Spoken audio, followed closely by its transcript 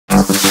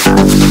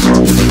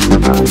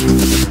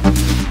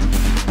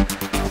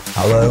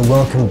Hello,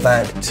 welcome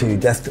back to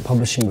Desktop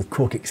Publishing with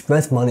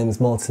QuarkXPress. My name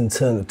is Martin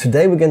Turner.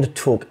 Today we're going to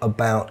talk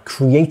about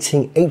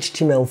creating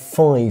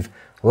HTML5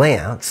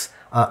 layouts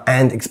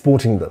and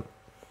exporting them.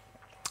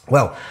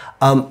 Well,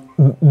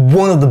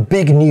 one of the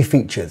big new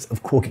features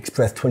of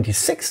QuarkXPress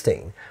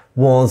 2016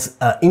 was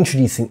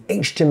introducing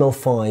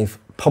HTML5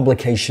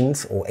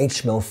 publications or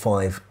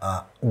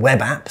HTML5 web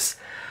apps.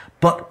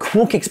 But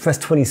QuarkXPress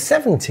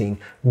 2017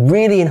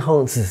 really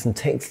enhances and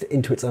takes it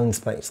into its own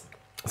space.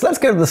 So let's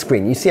go to the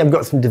screen. You see I've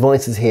got some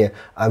devices here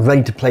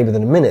ready to play with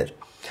in a minute.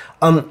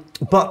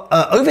 But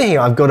over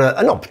here I've got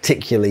a not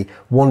particularly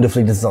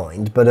wonderfully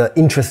designed, but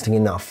interesting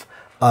enough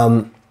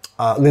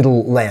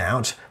little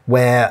layout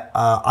where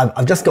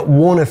I've just got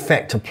one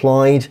effect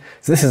applied.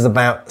 So this is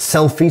about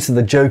selfies. So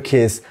the joke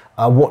is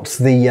what's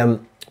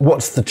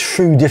the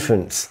true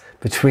difference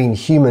between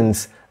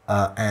humans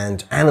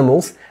and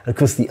animals? And of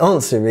course the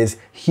answer is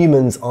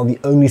humans are the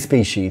only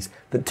species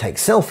that take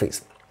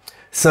selfies.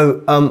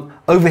 So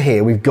over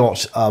here we've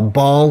got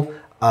Baal,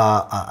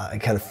 a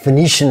kind of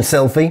Phoenician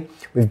selfie.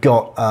 We've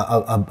got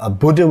a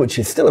Buddha, which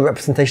is still a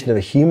representation of a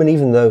human,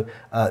 even though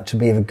to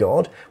be of a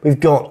god. We've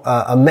got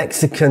a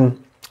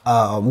Mexican,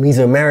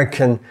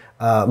 Mesoamerican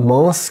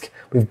mask.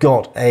 We've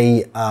got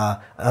an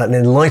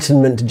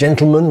Enlightenment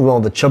gentleman,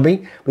 rather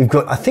chubby. We've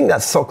got, I think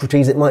that's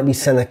Socrates, it might be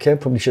Seneca,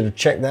 probably should have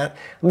checked that.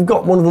 And we've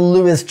got one of the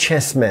Lewis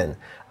chessmen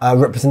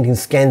representing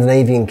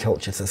Scandinavian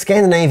culture. So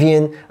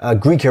Scandinavian,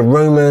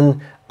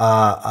 Greco-Roman,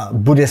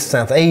 Buddhist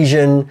South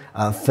Asian,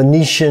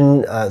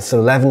 Phoenician,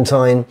 so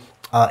Levantine,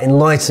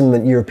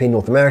 Enlightenment European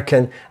North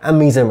American, and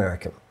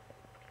Mesoamerican.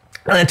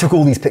 And I took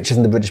all these pictures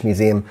in the British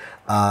Museum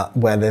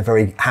where they're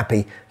very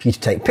happy for you to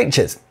take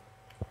pictures.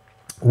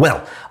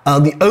 Well,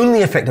 the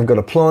only effect I've got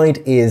applied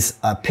is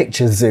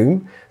picture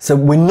zoom. So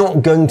we're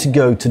not going to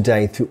go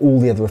today through all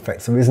the other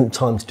effects. There isn't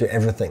time to do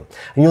everything.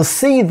 And you'll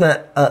see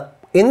that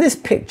in this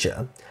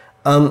picture,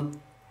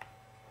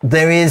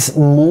 there is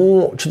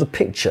more to the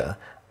picture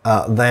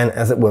than,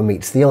 as it were,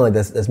 meets the eye.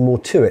 There's more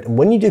to it. And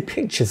when you do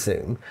picture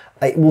zoom,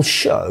 it will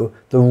show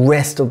the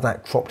rest of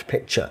that cropped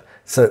picture.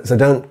 So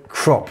don't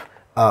crop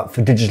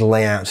for digital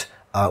layout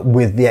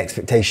with the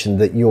expectation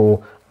that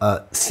your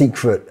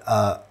secret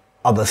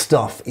other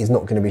stuff is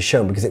not going to be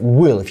shown, because it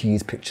will if you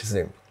use picture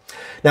zoom.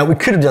 Now we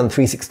could have done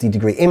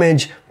 360-degree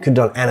image, we could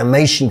have done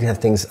animation, you could have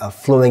things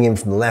flowing in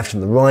from the left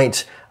and the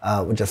right.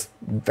 We'll just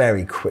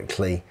very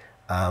quickly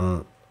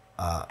we'll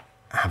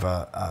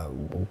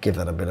give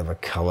that a bit of a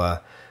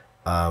color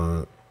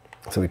so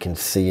we can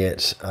see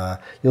it.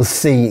 You'll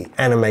see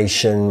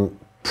animation,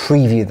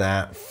 preview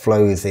that,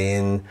 flows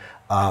in.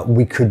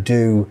 We could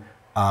do,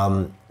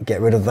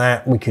 get rid of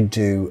that, we could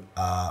do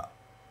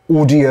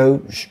audio,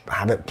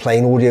 have it play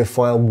an audio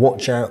file.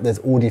 Watch out, there's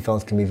audio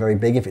files can be very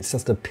big. If it's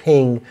just a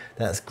ping,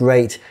 that's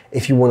great.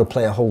 If you want to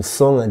play a whole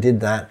song, I did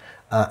that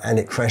and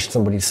it crashed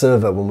somebody's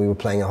server when we were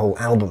playing a whole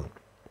album.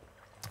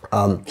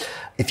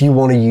 If you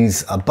want to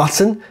use a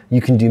button,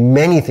 you can do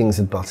many things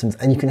with buttons,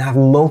 and you can have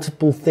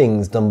multiple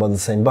things done by the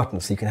same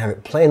button. So you can have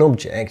it play an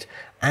object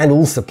and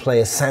also play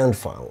a sound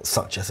file,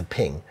 such as a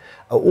ping,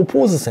 or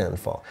pause a sound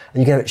file.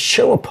 And you can have it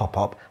show a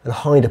pop-up and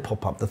hide a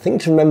pop-up. The thing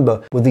to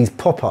remember with these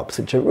pop-ups,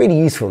 which are really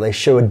useful, they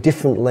show a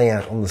different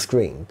layout on the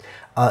screen,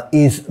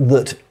 is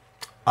that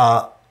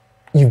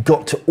you've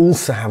got to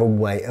also have a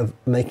way of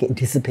making it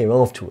disappear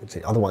afterwards.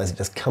 Otherwise it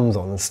just comes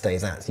on and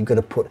stays out. So you've got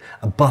to put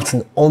a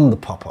button on the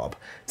pop-up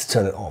to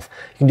turn it off.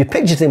 You can do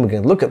picture zoom, we're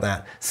going to look at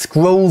that.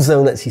 Scroll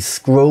zone lets you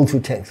scroll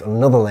through text on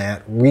another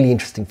layout, really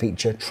interesting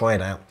feature, try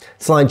it out.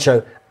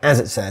 Slideshow, as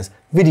it says,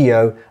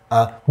 video.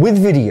 With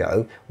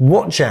video,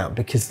 watch out,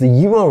 because the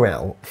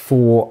URL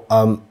for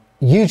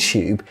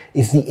YouTube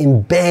is the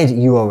embed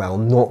URL,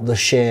 not the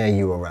share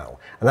URL.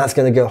 And that's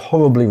going to go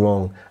horribly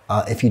wrong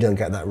if you don't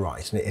get that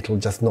right, and it'll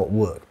just not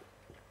work.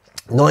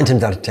 9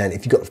 times out of 10,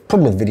 if you've got a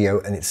problem with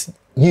video and it's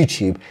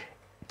YouTube,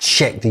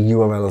 check the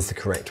URL as the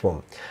correct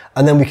one.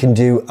 And then we can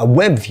do a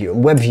web view.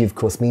 And web view, of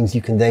course, means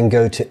you can then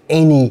go to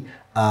any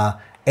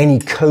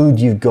code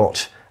you've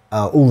got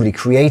already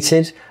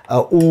created,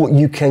 or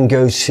you can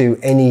go to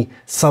any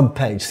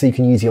sub-page. So you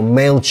can use your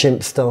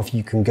MailChimp stuff,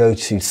 you can go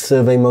to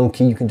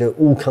SurveyMonkey, you can do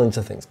all kinds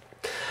of things.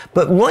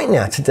 But right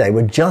now, today,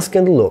 we're just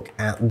going to look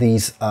at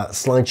these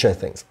slideshow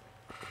things.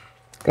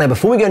 Now,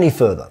 before we go any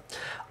further,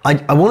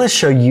 I want to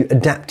show you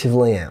adaptive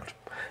layout.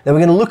 Now, we're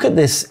going to look at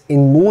this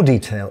in more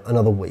detail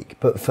another week,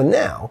 but for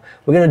now,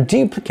 we're going to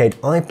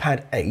duplicate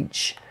iPad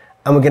H,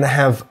 and we're going to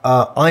have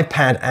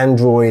iPad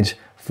Android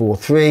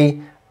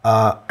 4.3,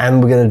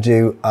 and we're going to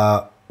do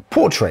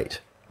portrait.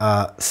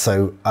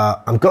 So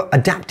I've got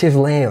adaptive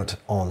layout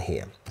on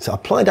here. So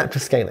apply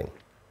adaptive scaling.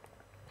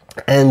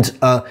 And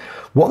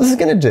what this is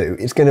going to do,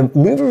 it's going to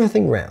move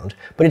everything around,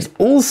 but it's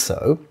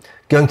also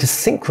going to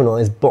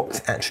synchronize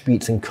box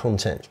attributes and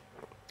content.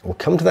 We'll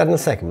come to that in a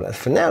second, but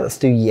for now, let's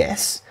do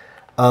yes.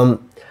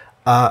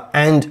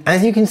 And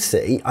as you can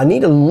see, I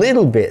need a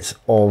little bit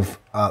of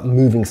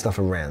moving stuff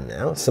around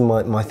now. So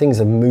my things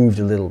have moved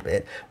a little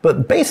bit,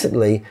 but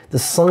basically the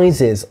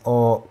sizes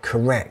are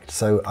correct.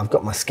 So I've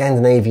got my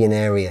Scandinavian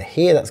area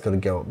here, that's got to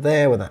go up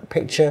there with that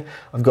picture.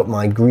 I've got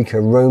my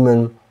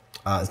Greco-Roman,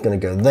 it's going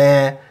to go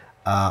there.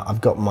 I've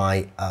got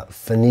my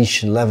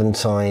Phoenician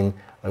Levantine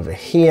over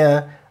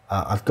here.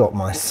 I've got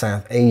my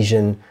South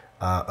Asian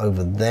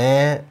over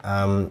there.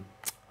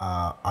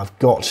 I've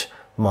got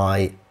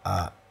my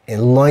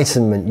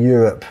Enlightenment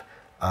Europe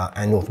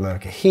and North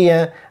America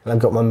here, and I've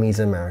got my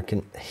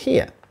Mesoamerican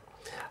here.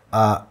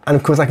 And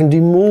of course I can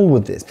do more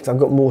with this because I've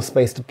got more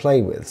space to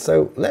play with.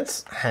 So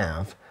let's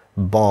have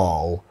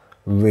Baal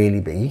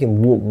really big. You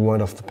can walk right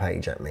off the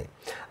page at me.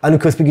 And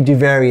of course we could do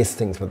various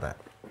things with that.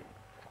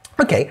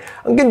 Okay,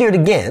 I'm going to do it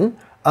again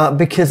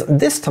because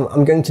this time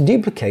I'm going to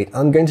duplicate.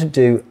 I'm going to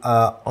do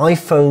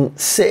iPhone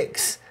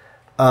 6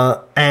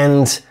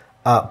 and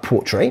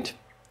portrait.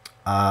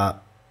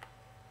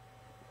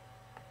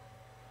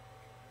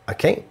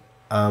 Okay,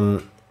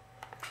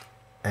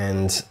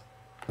 and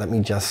let me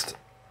just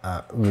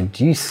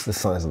reduce the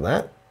size of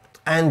that.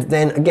 And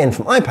then again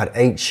from iPad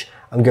H,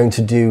 I'm going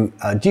to do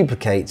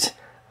duplicate,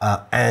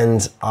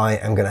 and I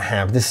am going to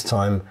have this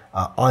time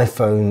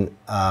iPhone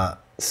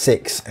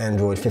 6,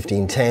 Android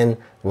 1510,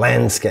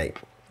 landscape.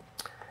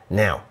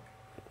 Now,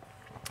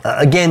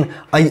 again,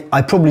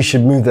 I probably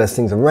should move those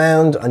things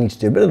around. I need to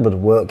do a little bit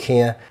of work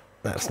here.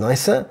 That's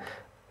nicer.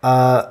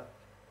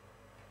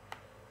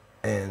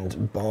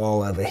 And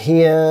Baal over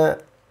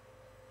here,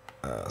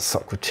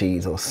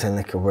 Socrates or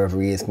Seneca, wherever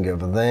he is, can go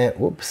over there.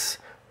 Whoops,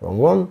 wrong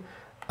one.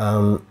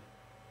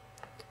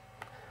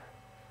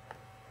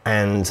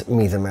 And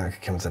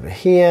Mesoamerica comes over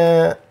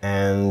here,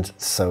 and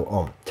so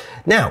on.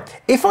 Now,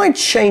 if I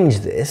change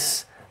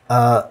this,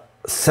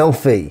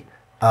 selfie,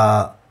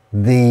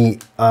 the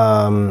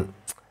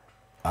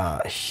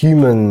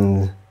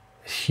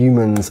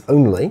humans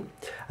only,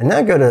 and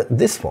now go to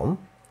this one,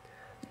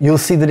 you'll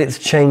see that it's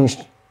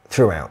changed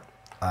throughout.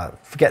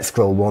 Forget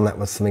scroll one, that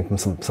was something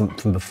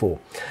from before.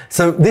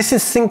 So this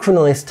is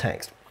synchronized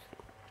text.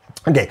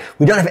 Okay,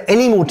 we don't have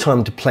any more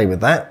time to play with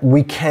that.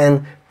 We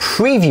can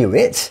preview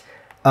it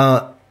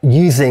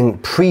using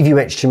Preview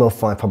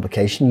HTML5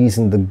 Publication,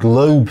 using the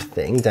globe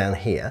thing down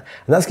here,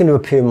 and that's going to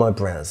appear in my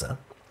browser.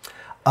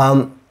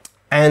 That's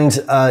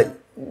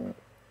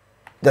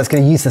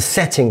going to use the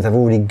settings I've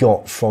already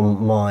got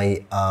from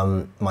my,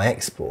 my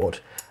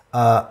export.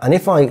 And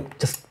if I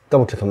just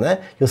double click on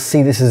there, you'll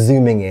see this is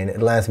zooming in. It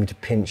allows me to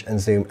pinch and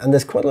zoom, and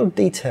there's quite a lot of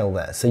detail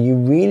there. So you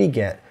really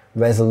get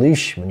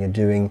resolution when you're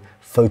doing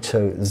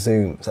photo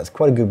zoom. So that's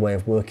quite a good way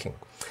of working.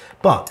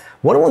 But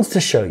what I wanted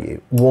to show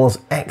you was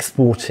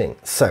exporting.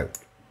 So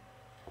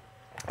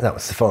that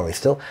was Safari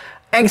still.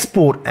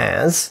 Export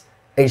as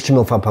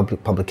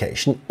HTML5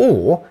 publication,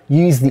 or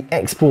use the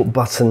export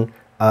button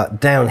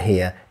down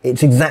here.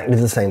 It's exactly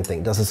the same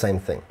thing, does the same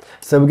thing.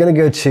 So we're going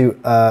to go to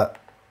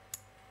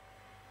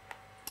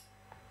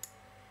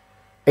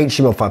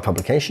HTML5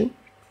 publication,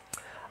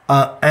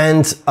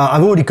 and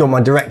I've already got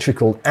my directory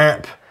called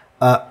app,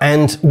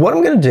 and what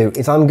I'm going to do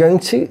is I'm going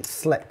to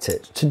select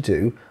it to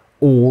do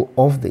all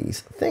of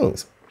these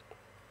things.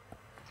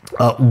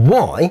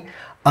 Why?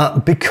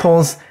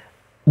 Because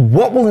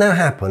what will now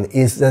happen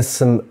is there's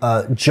some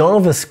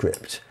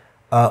JavaScript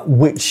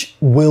which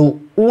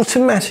will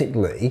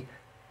automatically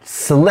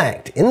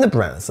select in the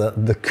browser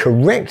the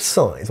correct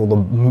size or the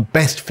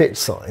best fit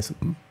size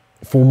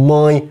for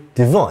my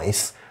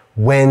device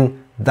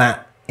when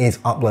that is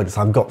uploaded.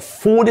 So I've got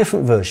 4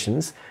 different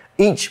versions.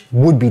 Each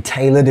would be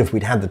tailored if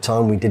we'd had the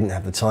time, we didn't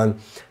have the time,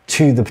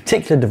 to the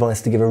particular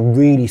device to give a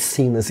really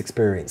seamless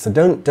experience. So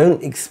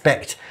don't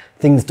expect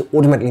things to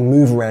automatically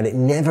move around. It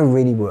never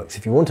really works.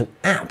 If you want an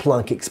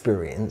app-like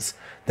experience,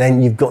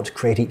 then you've got to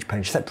create each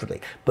page separately.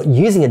 But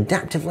using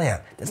adaptive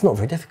layout, that's not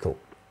very difficult.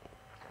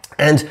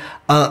 And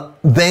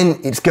then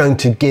it's going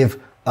to give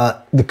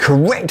the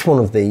correct one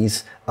of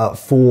these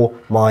for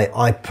my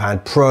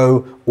iPad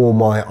Pro or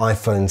my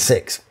iPhone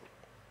 6.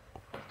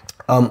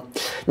 Now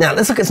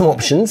let's look at some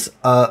options.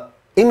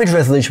 Image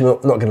resolution we're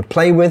not going to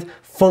play with.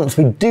 Fonts,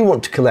 we do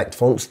want to collect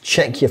fonts.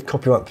 Check you have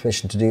copyright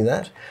permission to do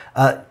that.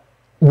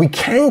 We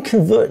can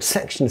convert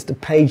sections to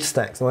page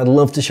stacks, and I'd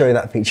love to show you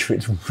that feature.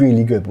 It's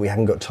really good, but we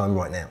haven't got time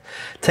right now.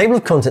 Table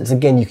of contents,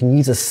 again, you can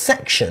use a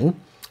section.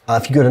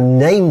 If you've got a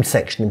named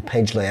section in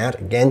page layout,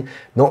 again,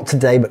 not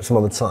today, but some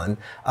other time,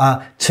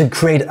 to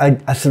create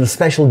a sort of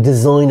special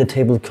designer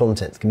table of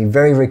contents. It can be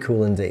very, very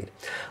cool indeed.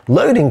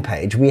 Loading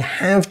page, we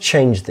have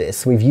changed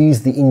this. We've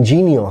used the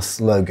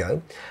Ingenios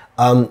logo,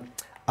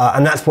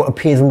 and that's what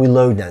appears when we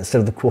load now instead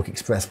of the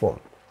QuarkXPress one.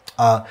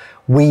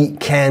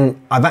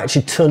 I've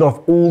actually turned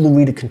off all the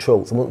reader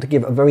controls. I want to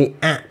give a very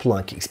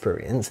app-like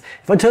experience.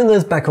 If I turn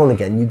those back on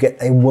again, you get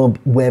a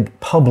web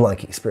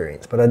pub-like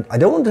experience, but I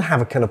don't want to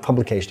have a kind of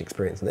publication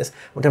experience in this. I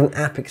want to have an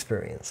app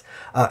experience.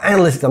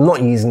 Analytics, I'm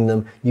not using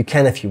them. You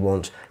can if you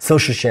want.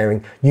 Social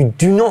sharing, you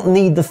do not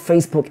need the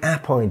Facebook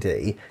app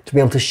ID to be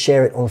able to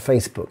share it on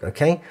Facebook,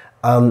 okay?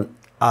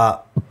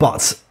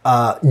 but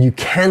you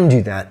can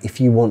do that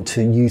if you want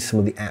to use some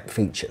of the app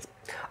features.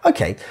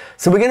 Okay,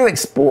 so we're going to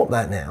export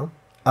that now,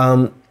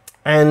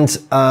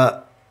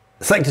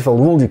 selected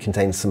folder will do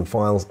contain some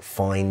files,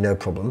 fine, no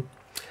problem.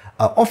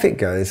 Off it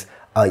goes.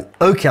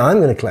 Okay, I'm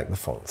going to collect the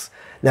fonts.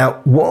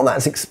 Now, while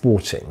that's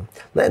exporting,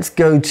 let's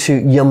go to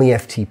Yummy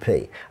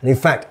FTP. And in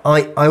fact,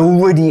 I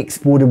already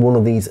exported one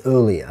of these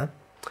earlier,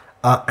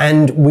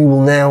 and we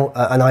will now,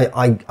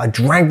 I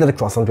dragged that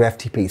across onto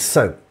FTP.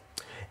 So,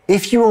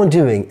 if you are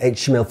doing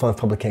HTML5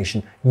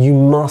 publication, you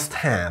must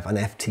have an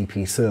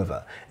FTP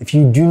server. If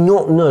you do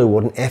not know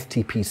what an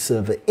FTP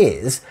server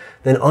is,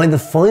 then either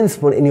find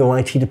someone in your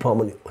IT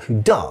department who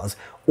does,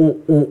 or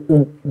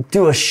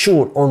do a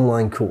short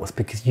online course,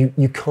 because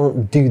you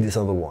can't do this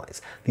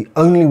otherwise. The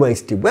only way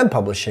to do web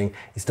publishing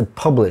is to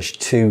publish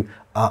to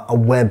a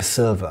web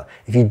server.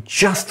 If you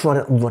just try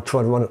to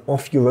run it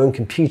off your own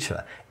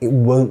computer, it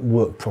won't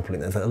work properly.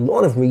 There's a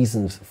lot of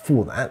reasons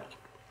for that.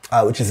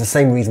 Which is the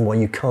same reason why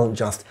you can't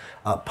just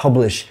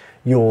publish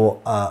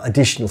your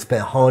additional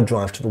spare hard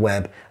drive to the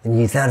web and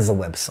use that as a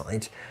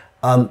website.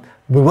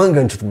 We won't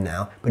go into them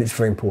now, but it's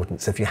very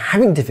important. So if you're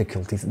having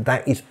difficulties,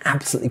 that is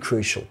absolutely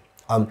crucial.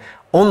 On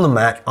the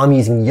Mac, I'm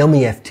using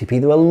Yummy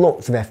FTP. There are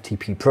lots of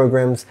FTP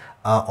programs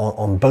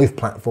on both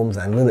platforms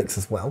and Linux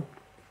as well.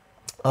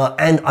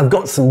 And I've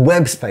got some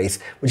web space,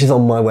 which is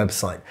on my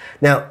website.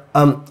 Now,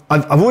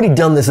 I've already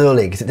done this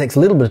earlier because it takes a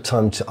little bit of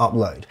time to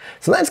upload.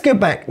 So let's go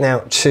back now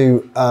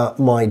to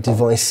my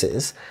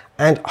devices,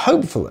 and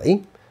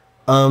hopefully,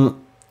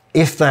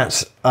 if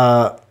that,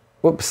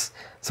 whoops,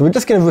 so we're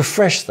just going to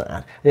refresh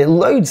that, and it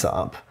loads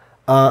up,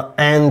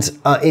 and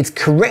it's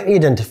correctly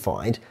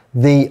identified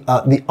the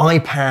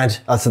iPad,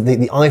 so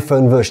the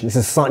iPhone version. This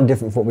is slightly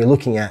different from what we're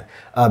looking at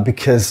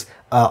because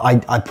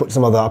I put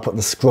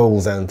the scroll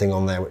zone thing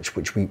on there, which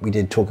we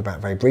did talk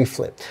about very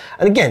briefly.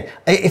 And again,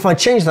 if I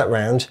change that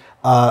round,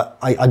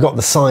 I got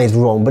the size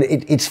wrong, but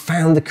it's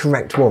found the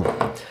correct one.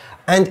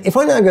 And if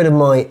I now go to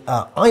my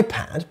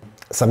iPad,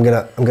 so I'm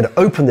gonna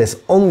open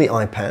this on the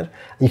iPad, and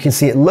you can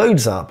see it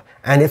loads up.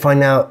 And if I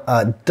now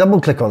double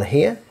click on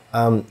here,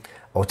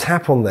 or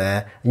tap on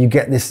there, you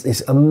get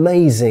this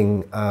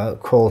amazing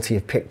quality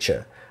of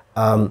picture.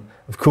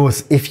 Of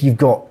course, if you've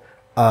got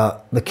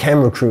the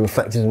camera crew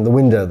reflected in the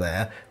window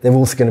there, they're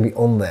also going to be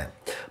on there.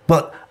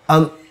 But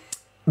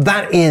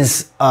that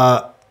is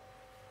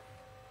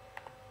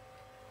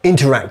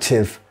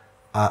interactive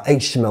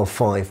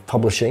HTML5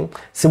 publishing.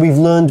 So we've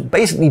learned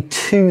basically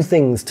two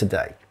things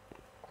today.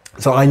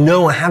 So I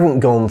know I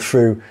haven't gone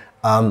through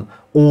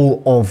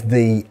all of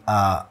the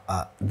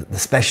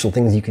special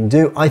things you can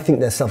do. I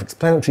think they're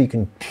self-explanatory. You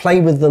can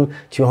play with them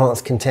to your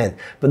heart's content.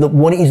 But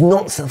what is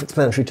not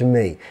self-explanatory to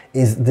me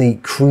is the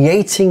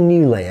creating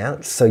new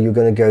layouts. So you're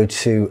going to go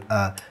to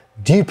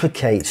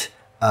duplicate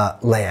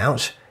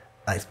layout.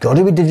 It's got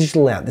to be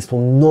digital layout. This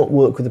will not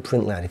work with a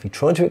print layout. If you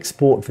try to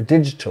export for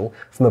digital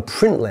from a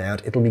print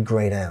layout, it'll be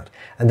grayed out.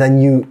 And then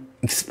you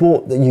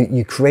export,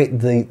 you create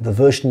the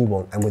version you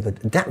want, and with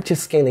adaptive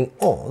scaling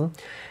on,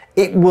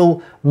 it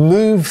will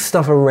move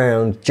stuff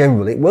around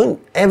generally. It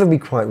won't ever be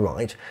quite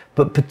right,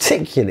 but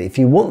particularly if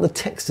you want the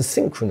text to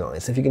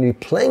synchronize, if you're going to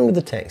be playing with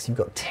the text, you've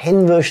got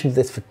 10 versions of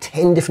this for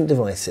 10 different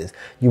devices,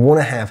 you want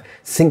to have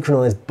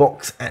synchronized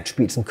box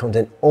attributes and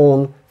content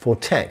on for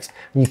text.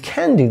 And you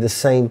can do the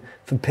same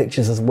for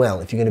pictures as well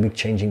if you're going to be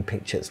changing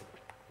pictures.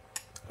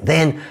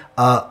 Then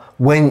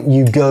when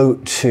you go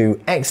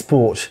to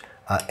export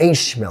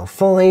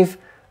HTML5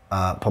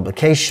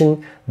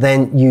 publication,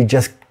 then you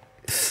just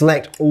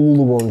select all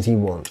the ones you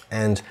want,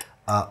 and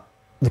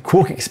the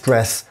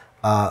QuarkXPress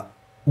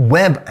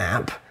web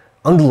app,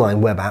 underlying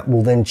web app,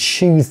 will then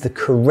choose the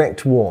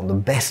correct one, the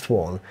best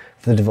one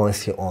for the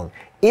device you're on.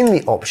 In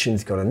the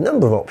options, you've got a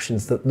number of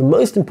options. The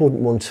most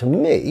important one to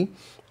me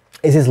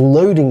is this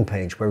loading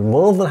page, where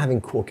rather than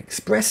having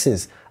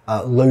QuarkXPress's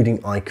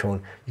loading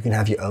icon, you can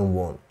have your own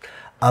one.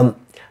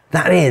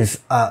 That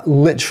is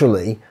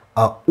literally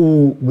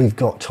all we've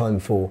got time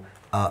for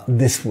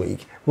this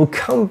week. We'll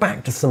come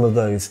back to some of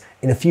those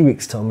in a few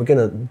weeks' time. We're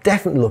going to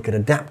definitely look at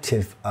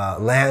adaptive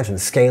layout and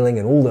scaling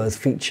and all those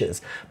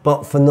features.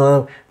 But for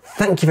now,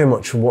 thank you very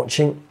much for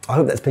watching. I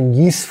hope that's been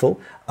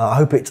useful. I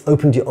hope it's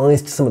opened your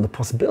eyes to some of the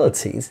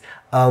possibilities.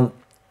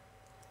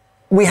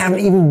 We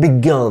haven't even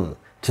begun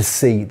to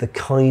see the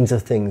kinds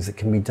of things that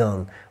can be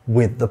done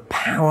with the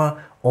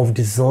power of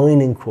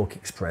designing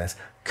QuarkXPress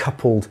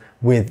coupled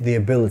with the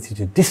ability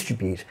to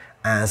distribute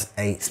as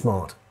a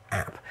smart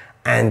app.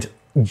 And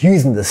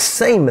using the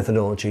same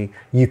methodology,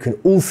 you can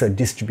also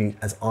distribute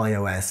as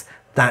iOS.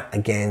 That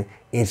again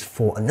is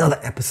for another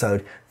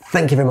episode.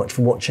 Thank you very much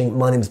for watching.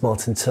 My name is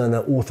Martin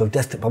Turner, author of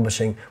Desktop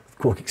Publishing with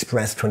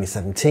QuarkXPress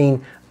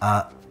 2017.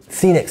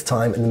 See you next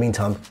time. In the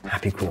meantime,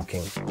 happy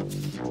quarking.